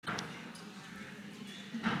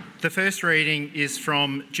The first reading is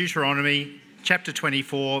from Deuteronomy chapter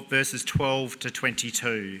 24, verses 12 to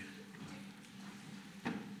 22.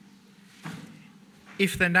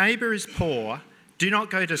 If the neighbour is poor, do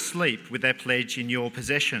not go to sleep with their pledge in your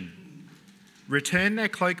possession. Return their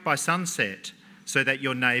cloak by sunset, so that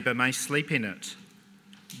your neighbour may sleep in it.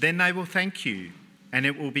 Then they will thank you, and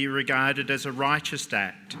it will be regarded as a righteous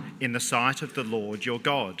act in the sight of the Lord your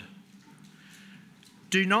God.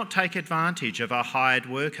 Do not take advantage of a hired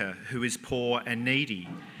worker who is poor and needy,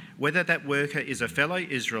 whether that worker is a fellow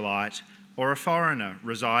Israelite or a foreigner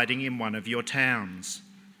residing in one of your towns.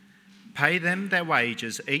 Pay them their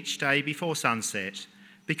wages each day before sunset,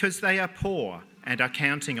 because they are poor and are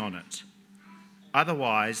counting on it.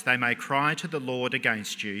 Otherwise, they may cry to the Lord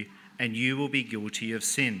against you, and you will be guilty of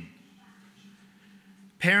sin.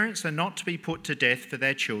 Parents are not to be put to death for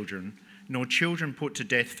their children, nor children put to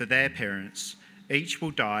death for their parents. Each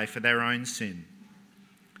will die for their own sin.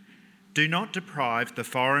 Do not deprive the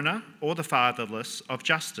foreigner or the fatherless of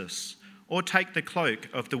justice, or take the cloak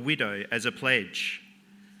of the widow as a pledge.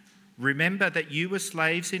 Remember that you were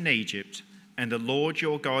slaves in Egypt, and the Lord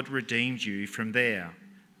your God redeemed you from there.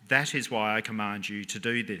 That is why I command you to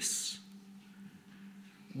do this.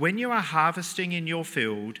 When you are harvesting in your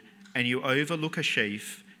field and you overlook a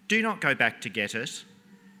sheaf, do not go back to get it.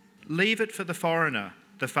 Leave it for the foreigner,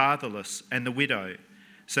 the fatherless, and the widow,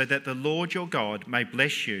 so that the Lord your God may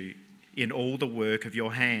bless you in all the work of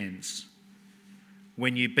your hands.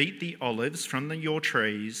 When you beat the olives from your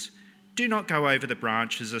trees, do not go over the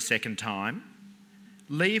branches a second time.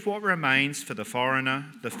 Leave what remains for the foreigner,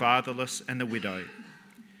 the fatherless, and the widow.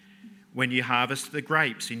 When you harvest the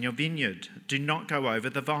grapes in your vineyard, do not go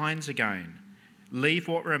over the vines again. Leave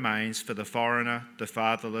what remains for the foreigner, the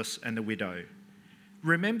fatherless, and the widow.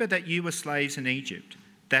 Remember that you were slaves in Egypt.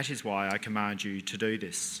 That is why I command you to do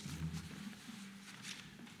this.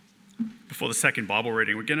 Before the second Bible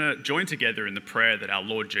reading, we're going to join together in the prayer that our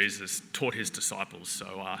Lord Jesus taught his disciples.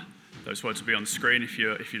 So those words will be on the screen. If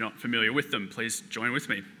you're not familiar with them, please join with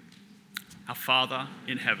me. Our Father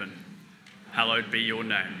in heaven, hallowed be your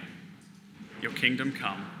name. Your kingdom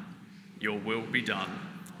come, your will be done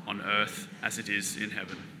on earth as it is in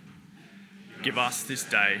heaven. Give us this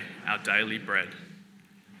day our daily bread,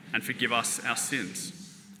 and forgive us our sins,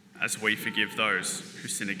 as we forgive those who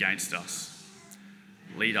sin against us.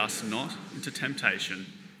 Lead us not into temptation,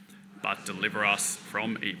 but deliver us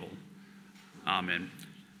from evil. Amen.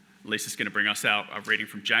 Lisa's going to bring us out a reading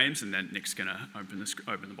from James, and then Nick's going to open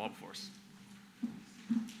the Bible for us.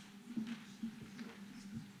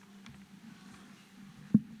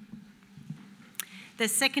 The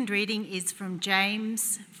second reading is from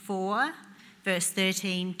James 4, verse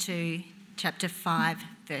 13 to chapter 5,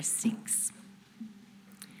 verse 6.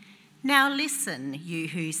 Now listen, you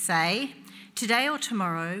who say, today or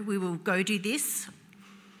tomorrow we will go to this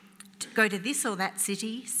or that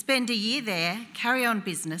city, spend a year there, carry on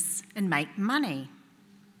business and make money.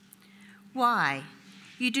 Why?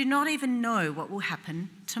 You do not even know what will happen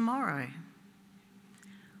tomorrow.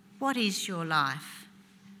 What is your life?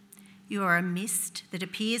 You are a mist that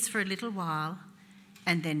appears for a little while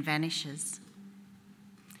and then vanishes.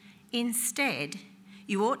 Instead,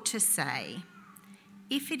 you ought to say,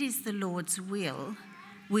 if it is the Lord's will,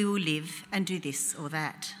 we will live and do this or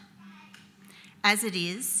that. As it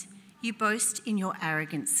is, you boast in your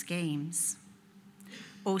arrogant schemes.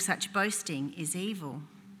 All such boasting is evil.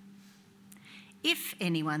 If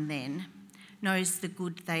anyone then knows the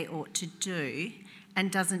good they ought to do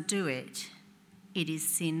and doesn't do it, it is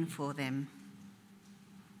sin for them.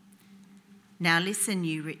 Now listen,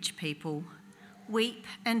 you rich people, weep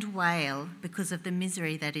and wail because of the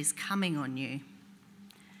misery that is coming on you.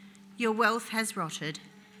 Your wealth has rotted,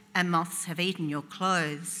 and moths have eaten your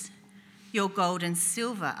clothes. Your gold and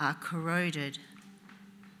silver are corroded.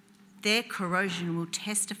 Their corrosion will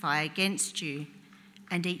testify against you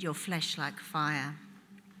and eat your flesh like fire.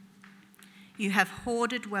 You have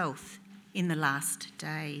hoarded wealth in the last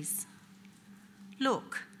days.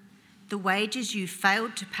 Look, the wages you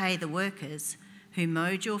failed to pay the workers who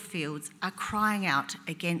mowed your fields are crying out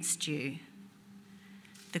against you.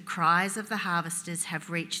 The cries of the harvesters have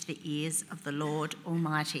reached the ears of the Lord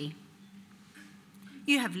Almighty.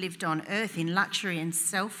 You have lived on earth in luxury and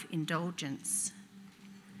self-indulgence.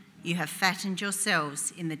 You have fattened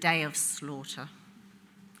yourselves in the day of slaughter.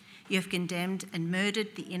 You have condemned and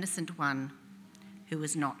murdered the innocent one who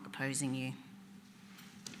was not opposing you.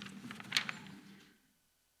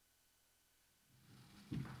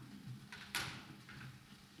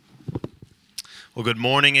 Well, good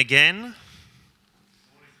morning again.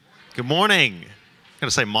 Good morning. I'm going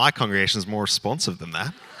to say my congregation is more responsive than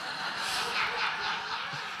that.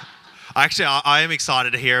 Actually, I am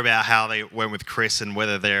excited to hear about how they went with Chris and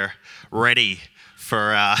whether they're ready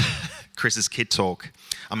for Chris's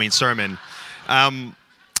sermon. I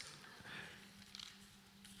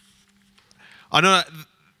know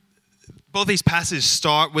both these passages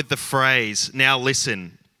start with the phrase, "Now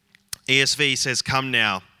listen." ESV says, "Come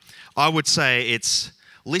now." I would say it's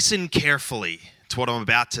listen carefully to what I'm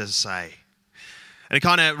about to say. And it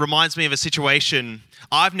kind of reminds me of a situation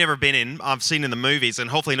I've never been in. I've seen in the movies, and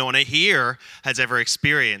hopefully no one here has ever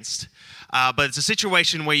experienced. But it's a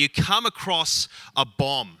situation where you come across a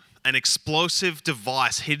bomb, an explosive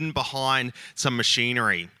device hidden behind some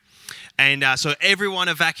machinery. And so everyone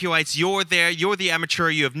evacuates. You're there. You're the amateur.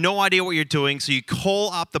 You have no idea what you're doing. So you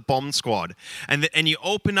call up the bomb squad. And you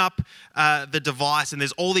open up the device. And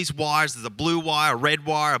there's all these wires. There's a blue wire, a red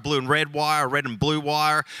wire, a blue and red wire, a red and blue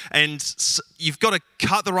wire. And you've got to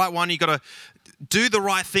cut the right one. You've got to do the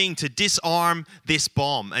right thing to disarm this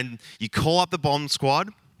bomb. And you call up the bomb squad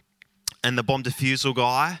and the bomb defusal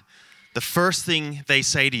guy. The first thing they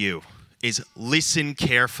say to you is, listen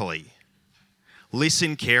carefully.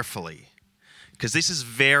 Listen carefully, because this is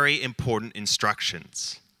very important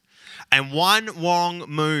instructions. And one wrong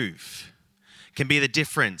move can be the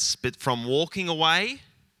difference from walking away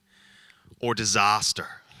or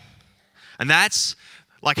disaster. And that's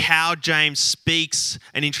like how James speaks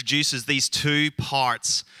and introduces these two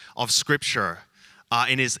parts of Scripture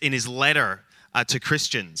in his letter to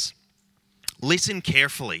Christians. Listen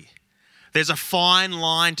carefully. There's a fine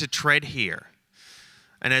line to tread here.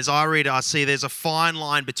 And as I read, I see there's a fine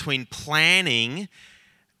line between planning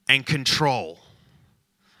and control.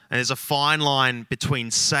 And there's a fine line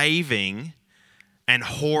between saving and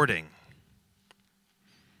hoarding.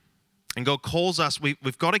 And God calls us,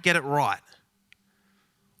 we've got to get it right,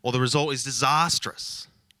 or the result is disastrous.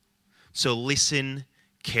 So listen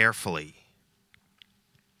carefully.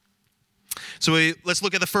 So let's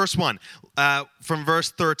look at the first one from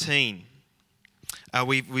verse 13.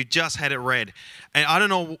 We've just had it read. And I don't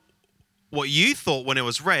know what you thought when it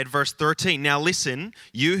was read, verse 13. Now listen,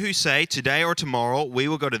 you who say, today or tomorrow we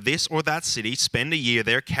will go to this or that city, spend a year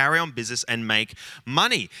there, carry on business and make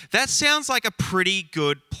money. That sounds like a pretty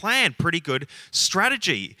good plan, pretty good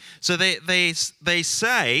strategy. So they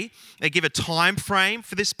say, they give a time frame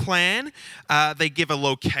for this plan. They give a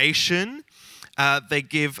location. They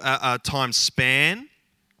give a time span.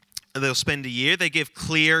 They'll spend a year. They give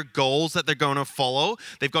clear goals that they're going to follow.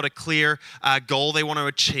 They've got a clear goal they want to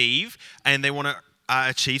achieve, and they want to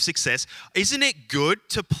achieve success. Isn't it good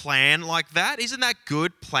to plan like that? Isn't that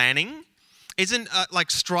good planning? Isn't like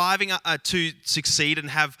striving to succeed and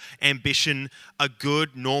have ambition a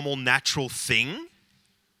good, normal, natural thing?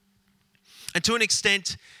 And to an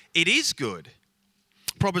extent, it is good.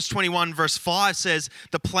 Proverbs 21 verse 5 says,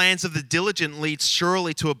 the plans of the diligent lead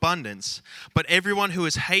surely to abundance, but everyone who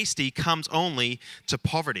is hasty comes only to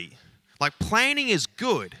poverty. Like, planning is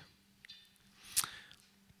good.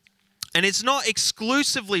 And it's not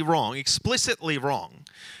exclusively wrong, explicitly wrong,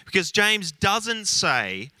 because James doesn't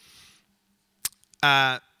say,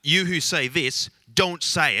 you who say this, don't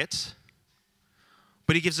say it,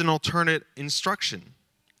 but he gives an alternate instruction.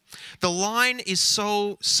 The line is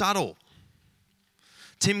so subtle.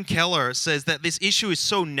 Tim Keller says that this issue is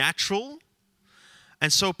so natural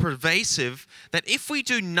and so pervasive that if we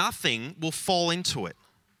do nothing, we'll fall into it.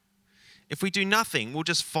 If we do nothing, we'll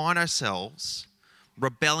just find ourselves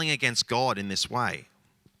rebelling against God in this way.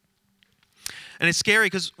 And it's scary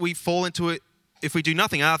because we fall into it if we do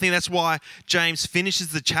nothing. And I think that's why James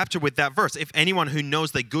finishes the chapter with that verse. If anyone who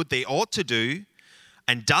knows the good they ought to do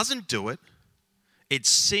and doesn't do it, it's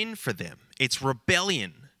sin for them. It's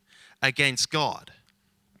rebellion against God.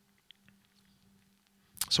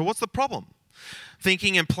 So what's the problem?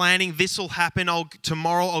 Thinking and planning, this will happen.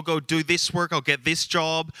 Tomorrow I'll go do this work. I'll get this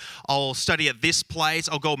job. I'll study at this place.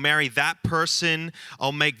 I'll go marry that person.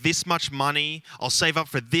 I'll make this much money. I'll save up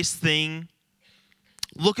for this thing.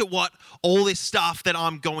 Look at all this stuff that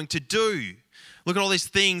I'm going to do. Look at all these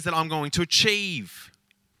things that I'm going to achieve.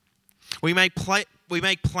 We make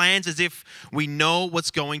plans as if we know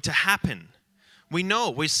what's going to happen. We know.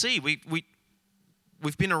 We see.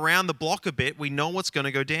 We've been around the block a bit. We know what's going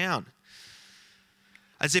to go down.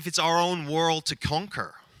 As if it's our own world to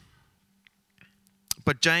conquer.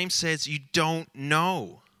 But James says, you don't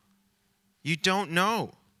know. You don't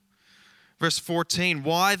know. Verse 14,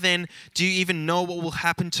 why then do you even know what will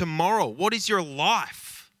happen tomorrow? What is your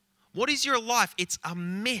life? What is your life? It's a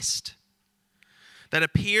mist that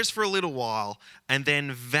appears for a little while and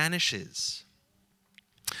then vanishes.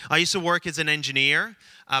 I used to work as an engineer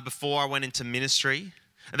before I went into ministry.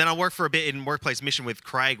 And then I worked for a bit in workplace mission with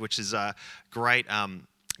Craig, which is a great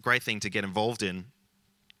great thing to get involved in.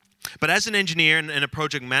 But as an engineer and a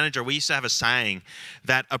project manager, we used to have a saying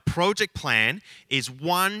that a project plan is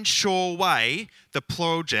one sure way the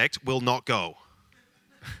project will not go.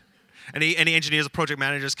 Any engineers or project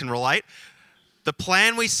managers can relate? The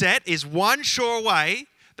plan we set is one sure way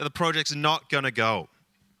that the project's not going to go.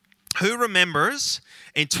 Who remembers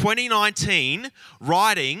in 2019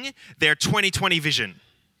 writing their 2020 vision,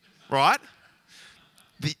 right?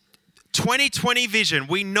 The 2020 vision,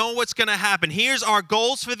 we know what's going to happen. Here's our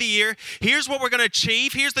goals for the year. Here's what we're going to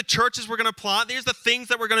achieve. Here's the churches we're going to plant. Here's the things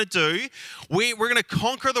that we're going to do. We're going to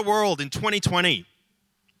conquer the world in 2020.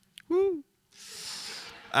 Woo.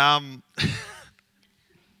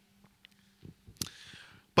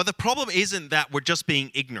 But the problem isn't that we're just being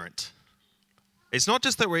ignorant. It's not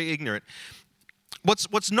just that we're ignorant.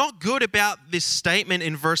 What's not good about this statement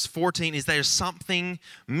in verse 14 is there's something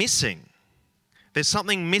missing. There's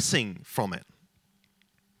something missing from it.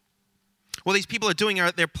 What these people are doing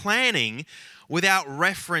are they're planning without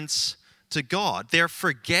reference to God. They're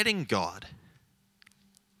forgetting God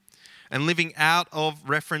and living out of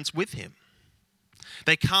reference with Him.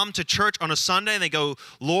 They come to church on a Sunday and they go,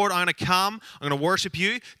 Lord, I'm going to come. I'm going to worship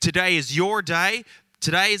you. Today is your day.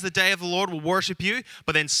 Today is the day of the Lord. We'll worship you.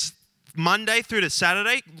 But then Monday through to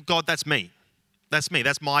Saturday, God, that's me. That's me.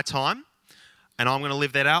 That's my time. And I'm going to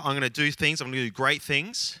live that out. I'm going to do things. I'm going to do great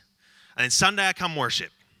things. And then Sunday I come worship.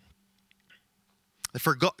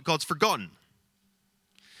 God's forgotten.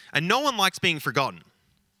 And no one likes being forgotten.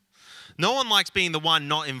 No one likes being the one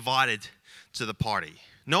not invited to the party.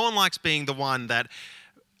 No one likes being the one that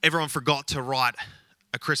everyone forgot to write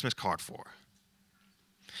a Christmas card for.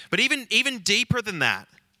 But even deeper than that,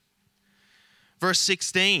 verse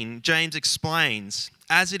 16, James explains,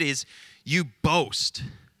 as it is, you boast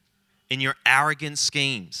in your arrogant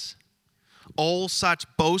schemes. All such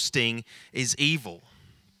boasting is evil.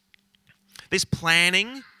 This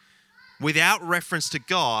planning without reference to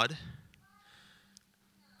God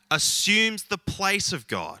assumes the place of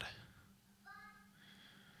God.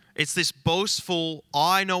 It's this boastful,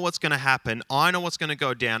 I know what's going to happen. I know what's going to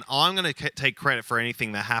go down. I'm going to take credit for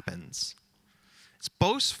anything that happens. It's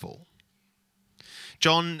boastful.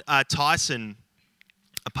 John Tyson,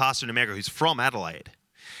 a pastor in America who's from Adelaide,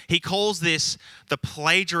 he calls this the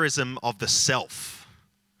plagiarism of the self.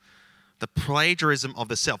 The plagiarism of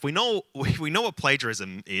the self. We know what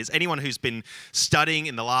plagiarism is. Anyone who's been studying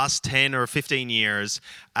in the last 10 or 15 years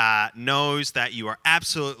knows that you are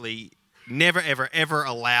absolutely never, ever, ever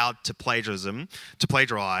allowed to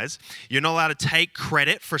plagiarize. You're not allowed to take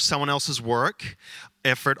credit for someone else's work,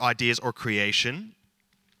 effort, ideas, or creation.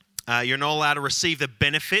 You're not allowed to receive the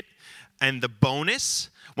benefit and the bonus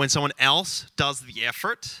when someone else does the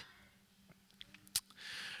effort.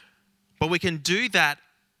 But we can do that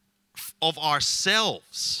of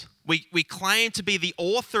ourselves. We claim to be the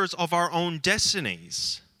authors of our own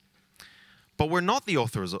destinies, but we're not the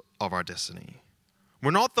authors of our destiny. We're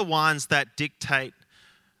not the ones that dictate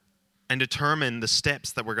and determine the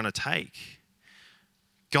steps that we're going to take.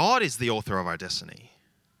 God is the author of our destiny.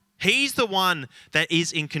 He's the one that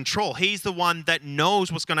is in control. He's the one that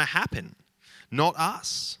knows what's going to happen, not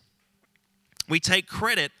us. We take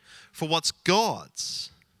credit for what's God's.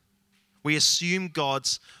 We assume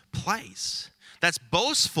God's place. That's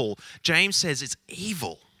boastful. James says it's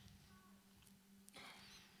evil.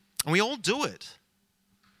 And we all do it.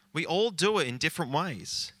 We all do it in different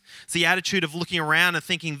ways. It's the attitude of looking around and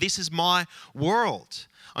thinking, this is my world.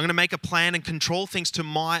 I'm going to make a plan and control things to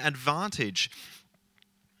my advantage.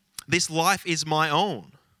 This life is my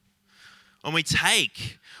own. And we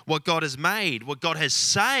take what God has made, what God has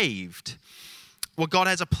saved, what God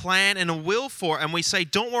has a plan and a will for, and we say,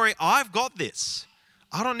 don't worry, I've got this.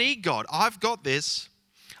 I don't need God. I've got this.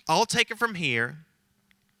 I'll take it from here.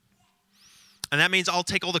 And that means I'll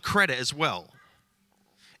take all the credit as well.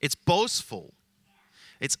 It's boastful.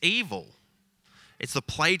 It's evil. It's the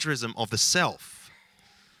plagiarism of the self.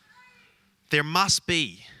 There must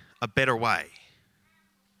be a better way.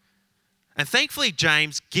 And thankfully,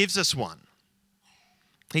 James gives us one.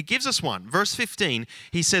 He gives us one. Verse 15,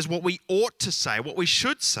 he says what we ought to say, what we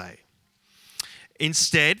should say.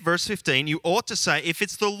 Instead, verse 15, you ought to say, if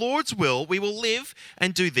it's the Lord's will, we will live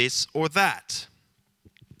and do this or that.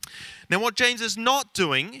 Now, what James is not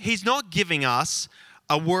doing, he's not giving us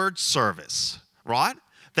a word service, right?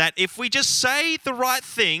 That if we just say the right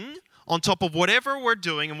thing on top of whatever we're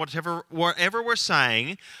doing and whatever we're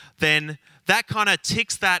saying, then that kind of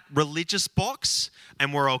ticks that religious box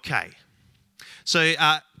and we're okay. So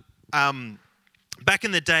back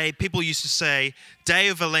in the day, people used to say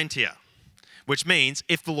Deo Valentia, which means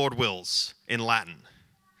if the Lord wills in Latin.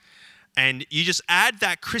 And you just add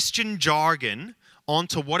that Christian jargon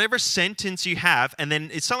onto whatever sentence you have, and then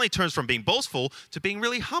it suddenly turns from being boastful to being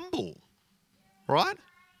really humble, right?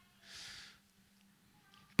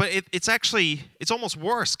 But it's almost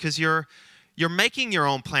worse, because you're making your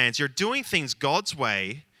own plans. You're doing things God's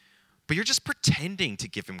way, but you're just pretending to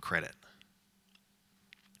give him credit.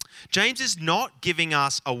 James is not giving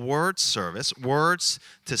us a word service, words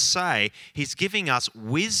to say. He's giving us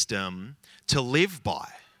wisdom to live by.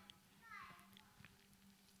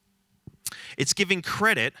 It's giving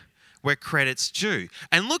credit where credit's due.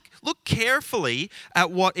 And look carefully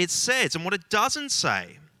at what it says and what it doesn't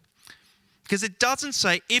say. Because it doesn't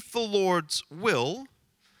say, if the Lord wills,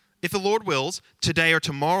 today or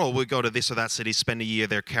tomorrow we'll go to this or that city, spend a year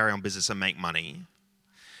there, carry on business and make money.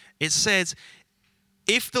 It says,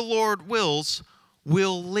 if the Lord wills,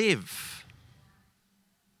 we'll live.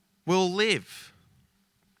 We'll live.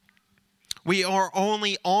 We are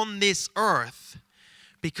only on this earth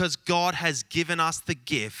because God has given us the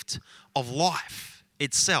gift of life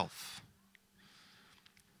itself.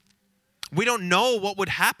 We don't know what would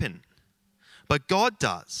happen, but God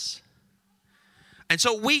does. And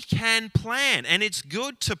so we can plan, and it's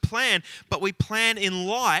good to plan, but we plan in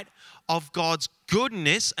light of God's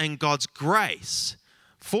goodness and God's grace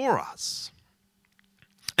for us.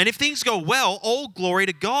 And if things go well, all glory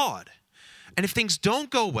to God. And if things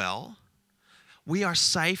don't go well, we are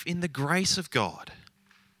safe in the grace of God.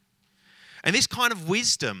 And this kind of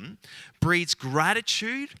wisdom breeds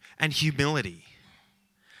gratitude and humility.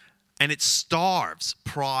 And it starves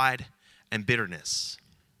pride and bitterness.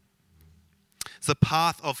 It's the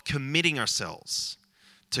path of committing ourselves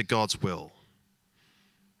to God's will.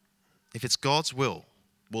 If it's God's will,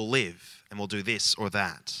 we'll live and we'll do this or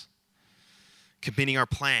that. Committing our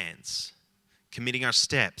plans, committing our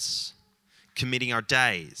steps, committing our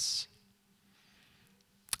days.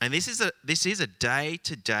 And this is a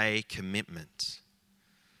day-to-day commitment.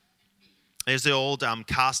 There's the old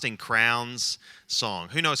Casting Crowns song.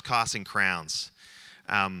 Who knows Casting Crowns?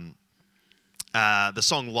 The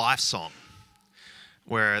song Life Song,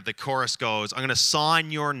 where the chorus goes, I'm going to sign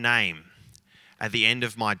your name at the end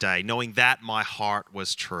of my day, knowing that my heart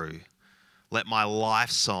was true. Let my life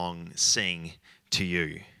song sing to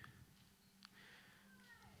you.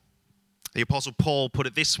 The Apostle Paul put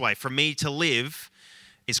it this way, for me to live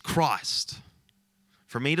is Christ.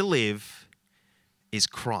 For me to live is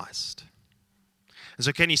Christ. And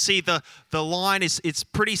so can you see the line it's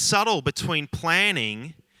pretty subtle between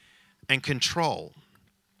planning and control.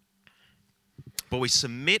 But we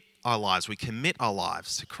submit our lives, we commit our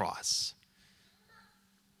lives to Christ.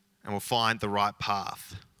 And we'll find the right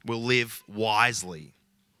path. We'll live wisely.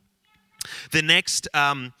 The next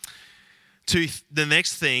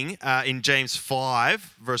thing in James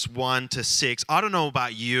 5, verse 1 to 6, I don't know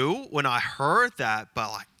about you when I heard that,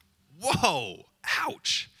 but like, whoa,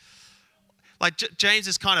 ouch. Like James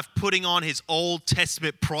is kind of putting on his Old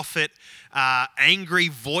Testament prophet angry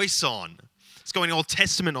voice on. It's going Old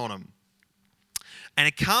Testament on him. And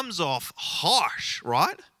it comes off harsh,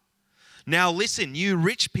 right? Now listen, you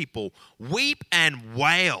rich people, weep and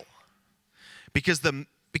wail because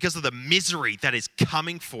of the misery that is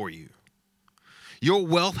coming for you. Your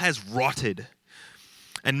wealth has rotted,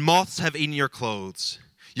 and moths have eaten your clothes.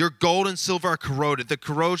 Your gold and silver are corroded. The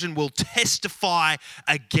corrosion will testify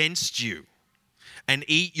against you and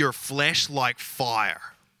eat your flesh like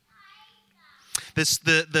fire.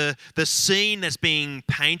 The scene that's being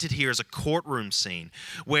painted here is a courtroom scene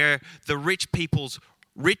where the rich people's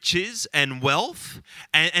riches and wealth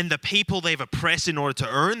and the people they've oppressed in order to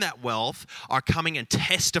earn that wealth are coming and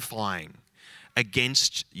testifying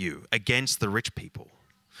against you, against the rich people.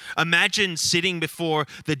 Imagine sitting before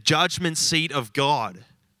the judgment seat of God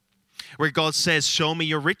where God says, show me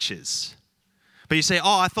your riches. But you say,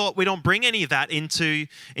 oh, I thought we don't bring any of that into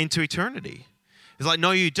eternity. It's like,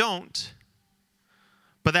 no, you don't.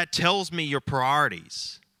 But that tells me your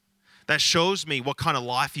priorities. That shows me what kind of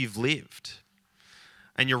life you've lived.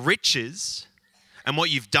 And your riches and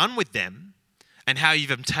what you've done with them and how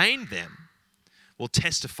you've obtained them will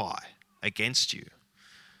testify against you.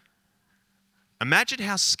 Imagine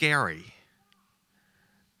how scary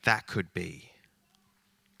that could be.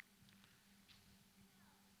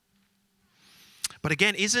 But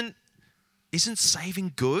again, isn't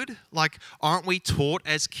saving good? Like, aren't we taught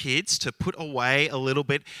as kids to put away a little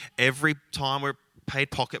bit every time we're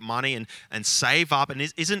paid pocket money and save up?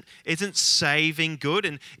 And isn't saving good?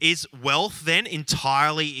 And is wealth then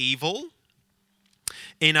entirely evil?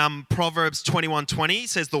 In Proverbs 21:20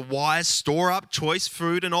 says, the wise store up choice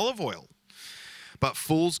food and olive oil, but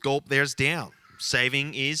fools gulp theirs down.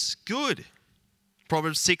 Saving is good.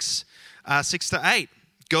 Proverbs 6:8.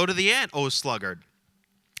 Go to the ant, O sluggard.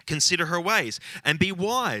 Consider her ways and be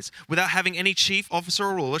wise. Without having any chief officer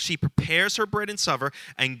or ruler, she prepares her bread in summer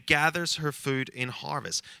and gathers her food in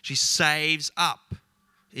harvest. She saves up.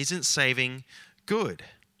 Isn't saving good?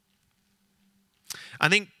 I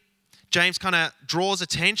think James kind of draws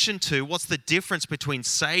attention to what's the difference between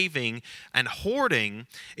saving and hoarding.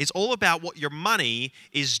 It's all about what your money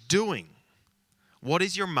is doing. What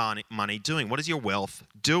is your money doing? What is your wealth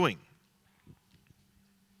doing?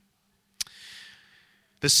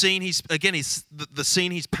 The scene the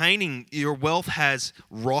scene he's painting, your wealth has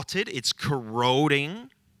rotted, it's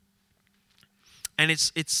corroding. And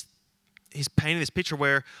he's painting this picture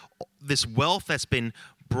where this wealth that's been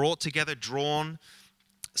brought together, drawn,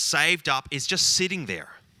 saved up, is just sitting there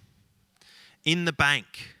in the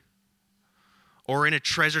bank or in a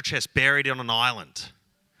treasure chest buried on an island,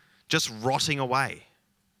 just rotting away,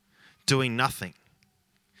 doing nothing.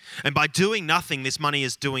 And by doing nothing, this money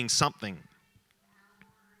is doing something.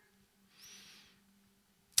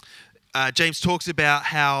 James talks about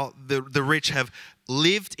how the rich have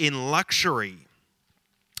lived in luxury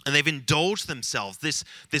and they've indulged themselves.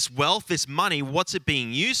 This wealth, this money, what's it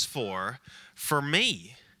being used for? For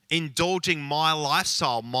me, indulging my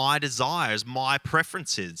lifestyle, my desires, my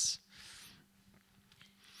preferences.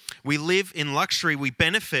 We live in luxury, we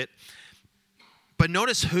benefit, but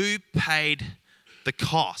notice who paid the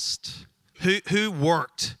cost, who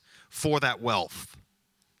worked for that wealth.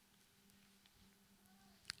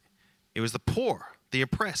 It was the poor, the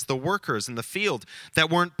oppressed, the workers in the field that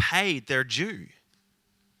weren't paid their due.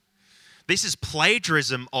 This is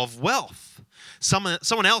plagiarism of wealth.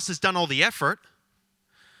 Someone else has done all the effort.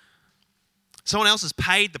 Someone else has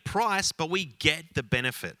paid the price, but we get the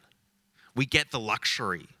benefit. We get the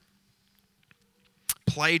luxury.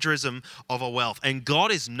 Plagiarism of a wealth. And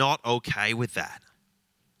God is not okay with that.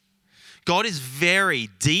 God is very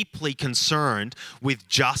deeply concerned with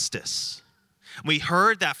justice. We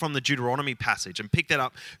heard that from the Deuteronomy passage and picked that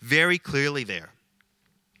up very clearly there.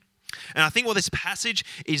 And I think what this passage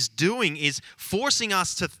is doing is forcing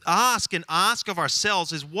us to ask of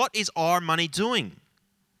ourselves is, what is our money doing?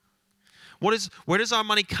 Where does our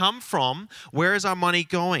money come from? Where is our money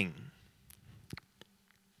going?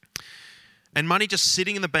 And money just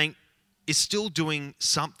sitting in the bank is still doing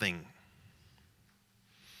something.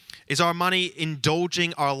 Is our money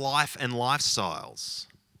indulging our life and lifestyles?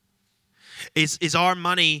 Is our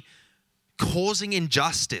money causing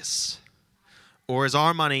injustice? Or is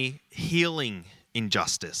our money healing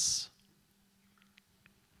injustice?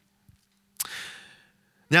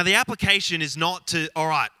 Now, the application is not to, all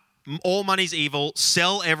right, all money's evil,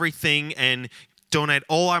 sell everything and donate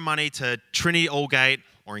all our money to Trinity Aldgate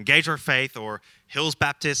or Engage Our Faith or Hills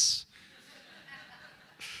Baptist.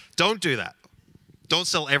 Don't do that. Don't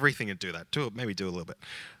sell everything and do that. Maybe do a little bit.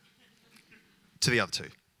 To the other two.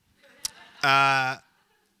 I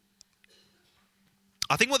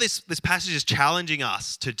think what this passage is challenging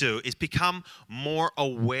us to do is become more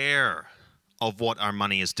aware of what our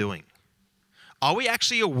money is doing. Are we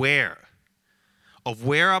actually aware of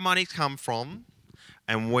where our money's come from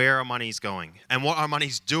and where our money's going and what our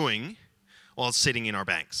money's doing while it's sitting in our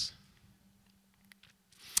banks?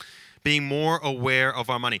 Being more aware of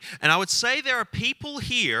our money. And I would say there are people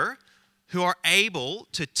here who are able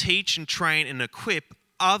to teach and train and equip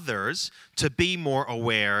others to be more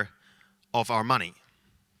aware of our money.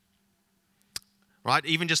 Right?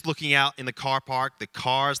 Even just looking out in the car park, the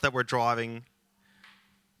cars that we're driving,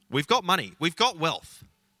 we've got money, we've got wealth.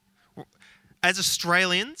 As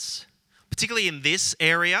Australians, particularly in this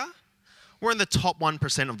area, we're in the top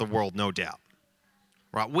 1% of the world, no doubt.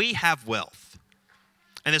 Right? We have wealth.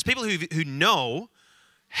 And there's people who know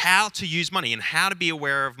how to use money and how to be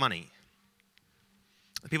aware of money.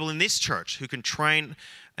 People in this church who can train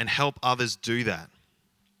and help others do that.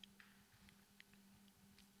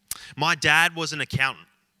 My dad was an accountant.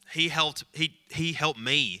 He helped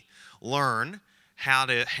me learn how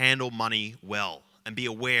to handle money well and be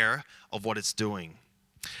aware of what it's doing.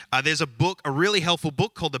 There's a really helpful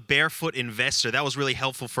book called The Barefoot Investor. That was really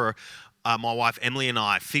helpful for my wife Emily and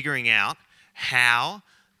I, figuring out how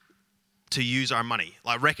to use our money,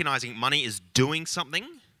 like recognizing money is doing something.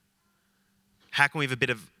 How can we have a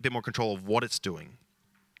bit more control of what it's doing?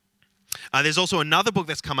 There's also another book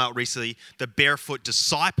that's come out recently, The Barefoot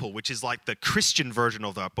Disciple, which is like the Christian version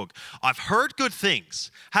of that book. I've heard good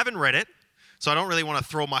things. Haven't read it, so I don't really want to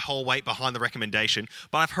throw my whole weight behind the recommendation,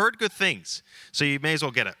 but I've heard good things, so you may as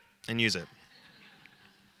well get it and use it.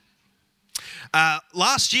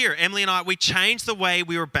 Last year, Emily and I, we changed the way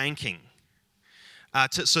we were banking.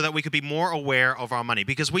 so that we could be more aware of our money.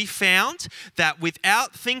 Because we found that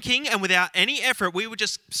without thinking and without any effort, we would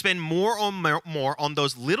just spend more on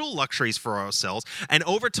those little luxuries for ourselves. And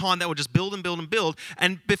over time, that would just build and build and build.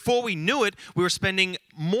 And before we knew it, we were spending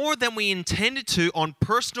more than we intended to on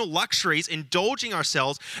personal luxuries, indulging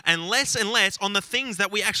ourselves, and less on the things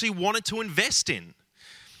that we actually wanted to invest in.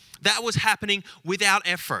 That was happening without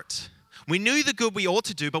effort. We knew the good we ought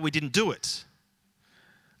to do, but we didn't do it.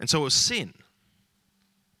 And so it was sin.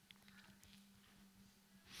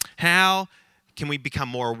 How can we become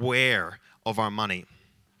more aware of our money?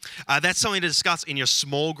 That's something to discuss in your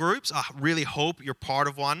small groups. I really hope you're part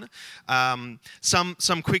of one.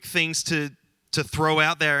 Some quick things to throw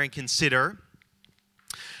out there and consider.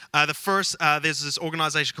 The first, there's this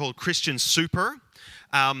organization called Christian Super.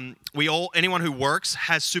 Anyone who works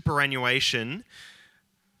has superannuation.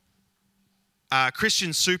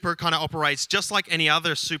 Christian Super kind of operates just like any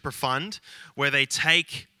other super fund, where they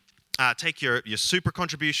take your super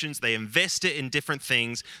contributions, they invest it in different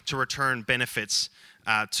things to return benefits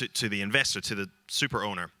to the investor, to the super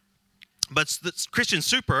owner. But the Christian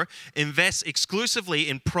Super invests exclusively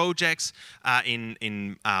in projects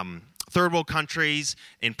in third world countries,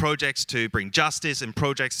 in projects to bring justice, in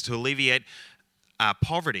projects to alleviate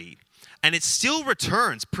poverty. And it still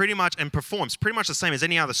returns pretty much and performs pretty much the same as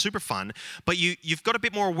any other super fund, but you've got a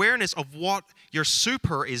bit more awareness of what your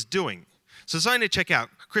super is doing. So something to check out,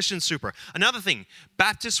 Christian Super. Another thing,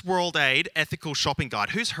 Baptist World Aid Ethical Shopping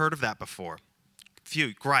Guide. Who's heard of that before?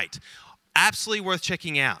 Few, great. Absolutely worth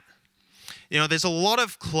checking out. You know, there's a lot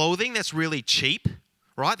of clothing that's really cheap,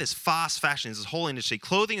 right? There's fast fashion, there's this whole industry.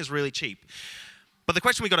 Clothing is really cheap. But the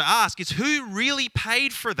question we got to ask is, who really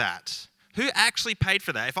paid for that? Who actually paid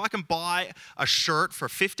for that? If I can buy a shirt for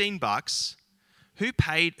 $15,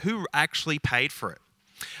 who actually paid for it?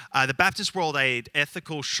 The Baptist World Aid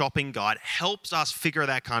Ethical Shopping Guide helps us figure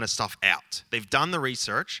that kind of stuff out. They've done the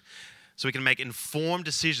research so we can make informed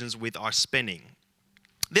decisions with our spending.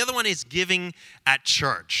 The other one is giving at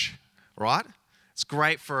church, right? It's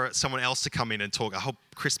great for someone else to come in and talk. I hope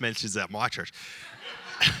Chris mentions that at my church.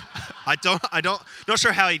 Not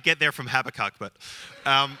sure how he'd get there from Habakkuk, but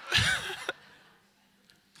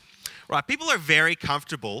right, people are very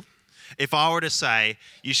comfortable if I were to say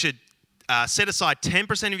you should set aside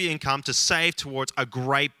 10% of your income to save towards a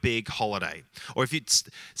great big holiday. Or if you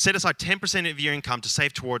set aside 10% of your income to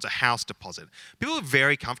save towards a house deposit. People are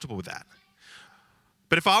very comfortable with that.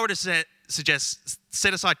 But if I were to suggest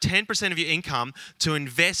set aside 10% of your income to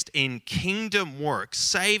invest in kingdom work,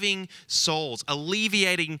 saving souls,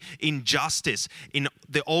 alleviating injustice in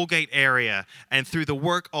the Aldgate area and through the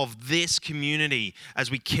work of this community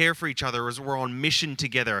as we care for each other, as we're on mission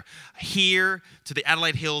together, here to the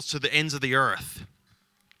Adelaide Hills, to the ends of the earth.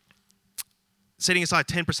 Setting aside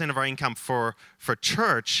 10% of our income for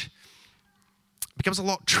church becomes a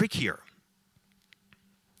lot trickier.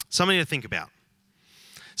 Something to think about.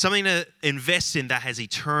 Something to invest in that has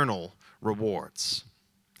eternal rewards.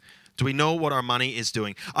 Do we know what our money is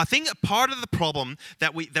doing? I think part of the problem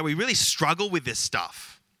that we really struggle with this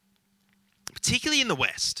stuff, particularly in the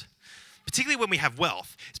West, particularly when we have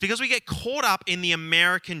wealth, is because we get caught up in the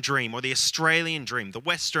American dream or the Australian dream, the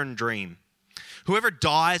Western dream. Whoever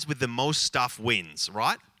dies with the most stuff wins,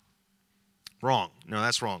 right? Wrong. No,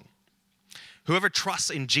 that's wrong. Whoever trusts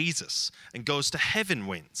in Jesus and goes to heaven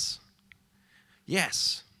wins.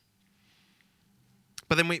 Yes.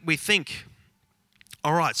 But then we think,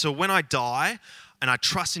 all right, so when I die and I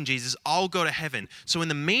trust in Jesus, I'll go to heaven. So in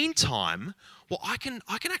the meantime, well, I can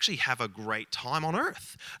actually have a great time on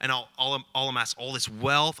earth. And I'll amass all this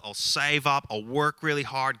wealth, I'll save up, I'll work really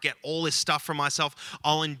hard, get all this stuff for myself.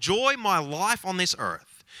 I'll enjoy my life on this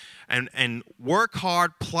earth and work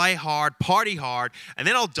hard, play hard, party hard, and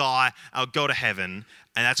then I'll die, I'll go to heaven,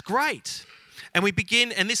 and that's great. And we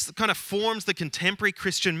begin, and this kind of forms the contemporary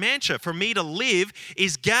Christian mantra. For me to live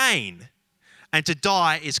is gain, and to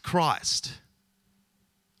die is Christ.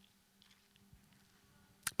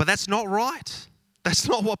 But that's not right. That's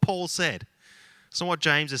not what Paul said. It's not what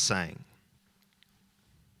James is saying.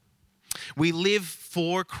 We live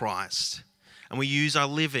for Christ, and we use our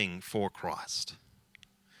living for Christ.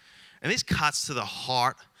 And this cuts to the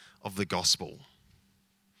heart of the gospel,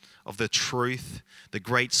 of the truth, the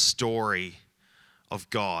great story of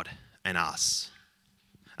God and us.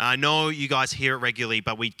 And I know you guys hear it regularly,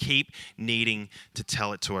 but we keep needing to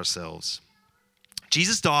tell it to ourselves.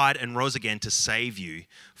 Jesus died and rose again to save you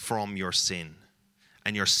from your sin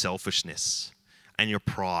and your selfishness and your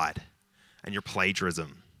pride and your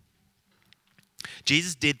plagiarism.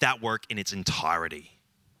 Jesus did that work in its entirety.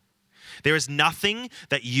 There is nothing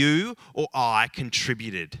that you or I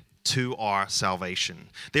contributed to our salvation.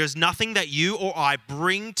 There is nothing that you or I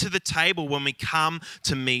bring to the table when we come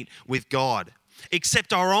to meet with God,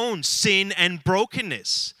 except our own sin and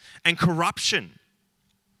brokenness and corruption,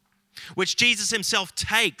 which Jesus himself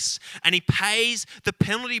takes and he pays the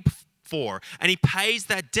penalty for, and he pays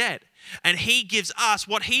that debt. And he gives us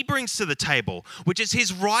what he brings to the table, which is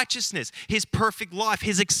his righteousness, his perfect life,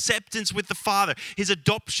 his acceptance with the Father, his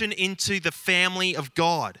adoption into the family of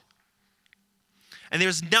God. And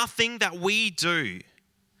there's nothing that we do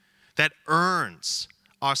that earns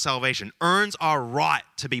our salvation, earns our right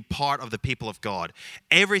to be part of the people of God.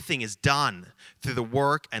 Everything is done through the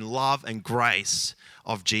work and love and grace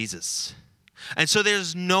of Jesus. And so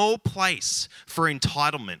there's no place for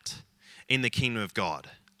entitlement in the kingdom of God.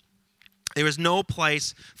 There is no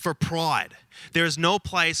place for pride. There is no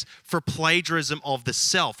place for plagiarism of the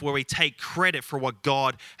self, where we take credit for what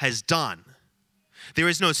God has done. There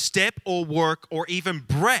is no step or work or even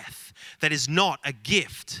breath that is not a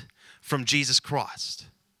gift from Jesus Christ.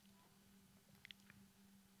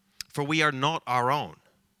 For we are not our own.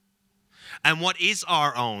 And what is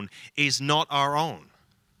our own is not our own.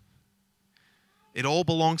 It all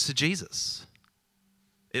belongs to Jesus.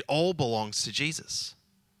 It all belongs to Jesus.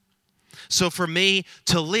 So for me,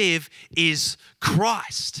 to live is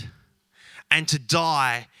Christ, and to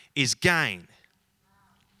die is gain.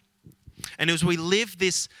 And as we live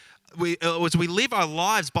our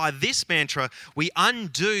lives by this mantra, we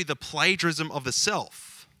undo the plagiarism of the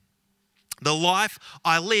self. The life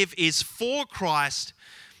I live is for Christ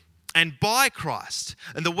and by Christ.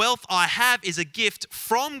 And the wealth I have is a gift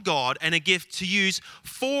from God and a gift to use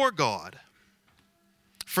for God.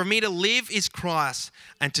 For me to live is Christ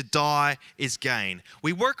and to die is gain.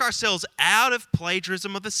 We work ourselves out of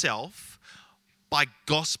plagiarism of the self by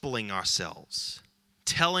gospeling ourselves,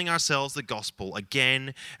 telling ourselves the gospel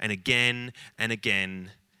again and again and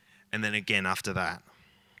again, and then again after that.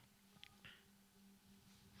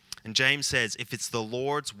 And James says, if it's the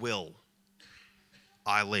Lord's will,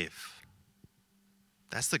 I live.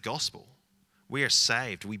 That's the gospel. We are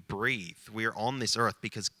saved. We breathe. We are on this earth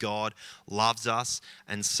because God loves us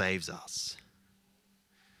and saves us.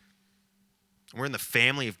 We're in the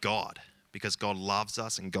family of God because God loves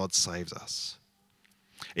us and God saves us.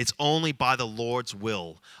 It's only by the Lord's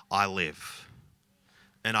will I live,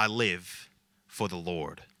 and I live for the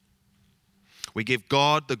Lord. We give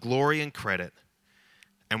God the glory and credit,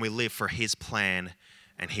 and we live for his plan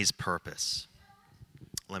and his purpose.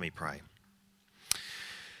 Let me pray.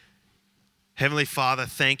 Heavenly Father,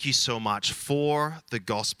 thank you so much for the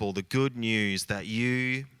gospel, the good news that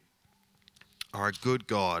you are a good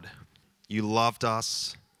God. You loved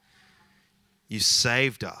us. You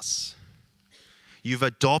saved us. You've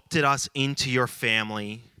adopted us into your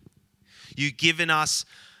family. You've given us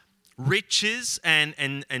riches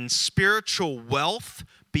and spiritual wealth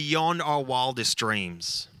beyond our wildest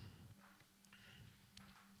dreams.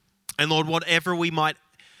 And Lord, whatever we might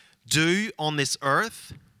do on this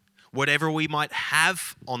earth, whatever we might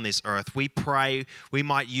have on this earth, we pray we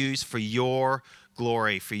might use for your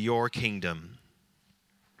glory, for your kingdom,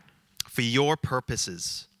 for your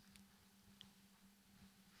purposes.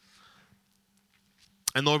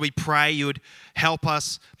 And Lord, we pray you would help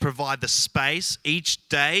us provide the space each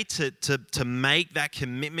day to make that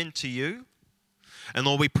commitment to you. And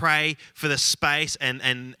Lord, we pray for the space and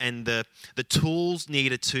the tools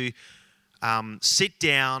needed to sit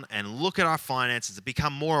down and look at our finances and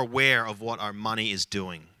become more aware of what our money is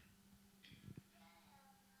doing.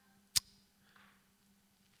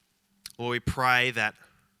 Lord, we pray that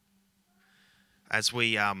as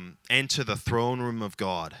we enter the throne room of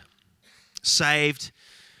God, saved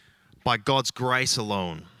by God's grace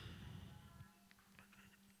alone,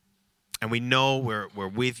 and we know we're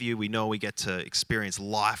with you, we know we get to experience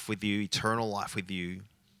life with you, eternal life with you.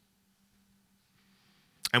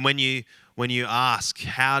 And when you ask,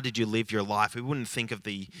 how did you live your life? We wouldn't think of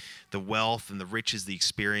the wealth and the riches, the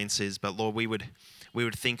experiences, but Lord, we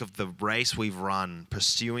would think of the race we've run,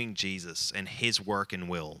 pursuing Jesus and his work and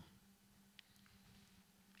will.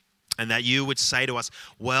 And that you would say to us,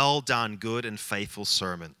 well done, good and faithful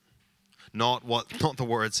servant. Not the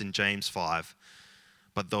words in James 5,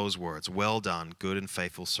 but those words, well done, good and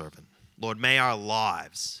faithful servant. Lord, may our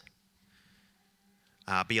lives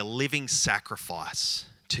be a living sacrifice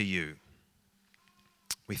to you.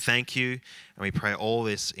 We thank you and we pray all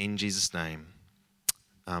this in Jesus' name.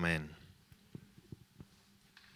 Amen.